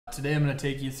Today I'm going to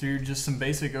take you through just some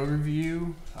basic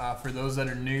overview for those that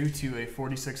are new to a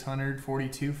 4600,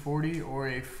 4240, or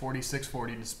a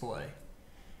 4640 display.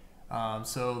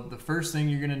 So the first thing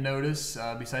you're going to notice,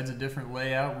 besides a different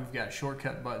layout, we've got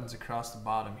shortcut buttons across the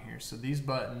bottom here. So these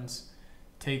buttons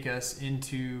take us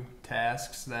into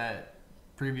tasks that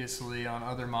previously on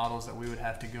other models that we would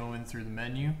have to go in through the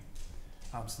menu.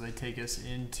 So they take us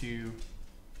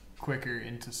quicker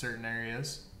into certain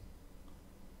areas.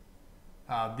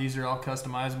 These are all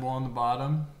customizable on the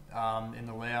bottom in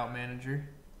the layout manager.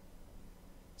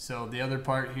 So the other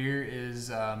part here is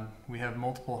we have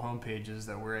multiple home pages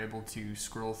that we're able to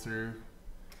scroll through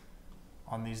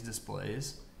on these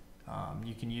displays.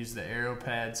 You can use the arrow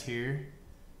pads here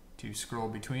to scroll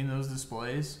between those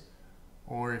displays,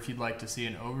 or if you'd like to see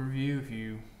an overview, if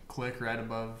you click right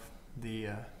above the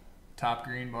top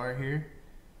green bar here,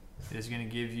 it is going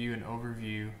to give you an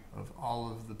overview of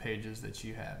all of the pages that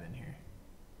you have in here.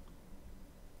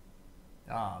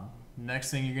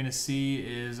 Next thing you're going to see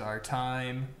is our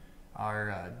time,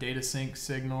 our data sync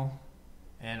signal,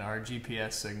 and our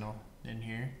GPS signal in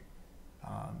here.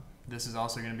 This is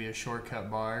also going to be a shortcut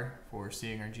bar for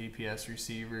seeing our GPS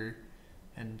receiver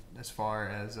and as far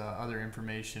as other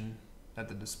information that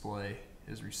the display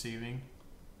is receiving.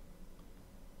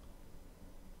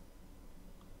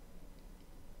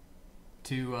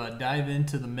 To dive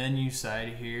into the menu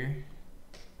side here,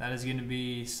 that is going to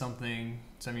be something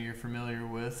some of you are familiar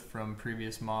with from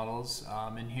previous models.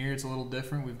 In here it's a little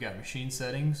different. We've got machine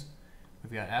settings,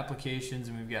 we've got applications,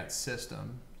 and we've got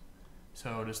system.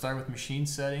 So to start with machine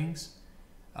settings,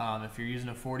 if you're using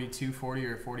a 4240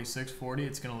 or a 4640,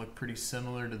 it's going to look pretty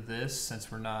similar to this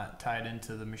since we're not tied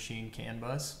into the machine CAN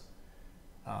bus.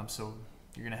 So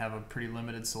you're going to have a pretty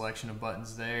limited selection of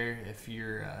buttons there. If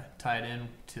you're tied in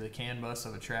to the CAN bus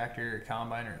of a tractor, a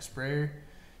combine, or a sprayer,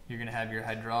 you're going to have your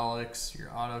hydraulics, your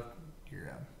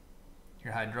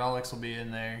hydraulics will be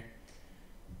in there.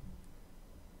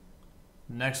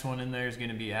 The next one in there is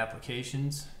going to be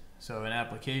applications. So in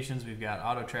applications, we've got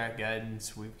auto track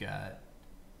guidance, we've got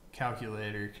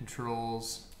calculator,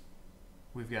 controls,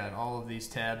 we've got all of these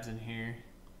tabs in here,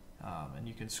 and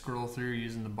you can scroll through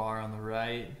using the bar on the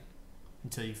right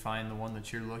until you find the one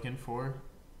that you're looking for.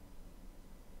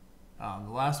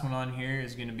 The last one on here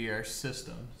is going to be our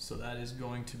system. So that is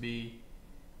going to be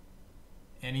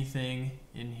anything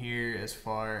in here as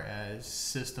far as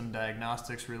system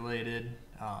diagnostics related,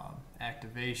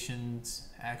 activations,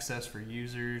 access for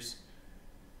users.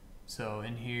 So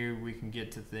in here we can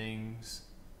get to things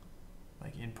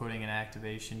like inputting an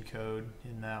activation code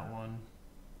in that one.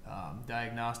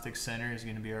 Diagnostic Center is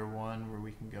going to be our one where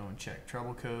we can go and check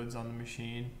trouble codes on the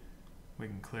machine. We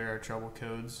can clear our trouble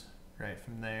codes right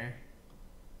from there.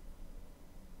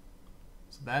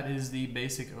 So that is the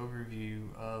basic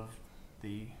overview of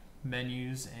the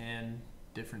menus and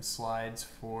different slides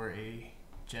for a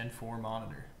Gen 4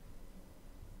 monitor.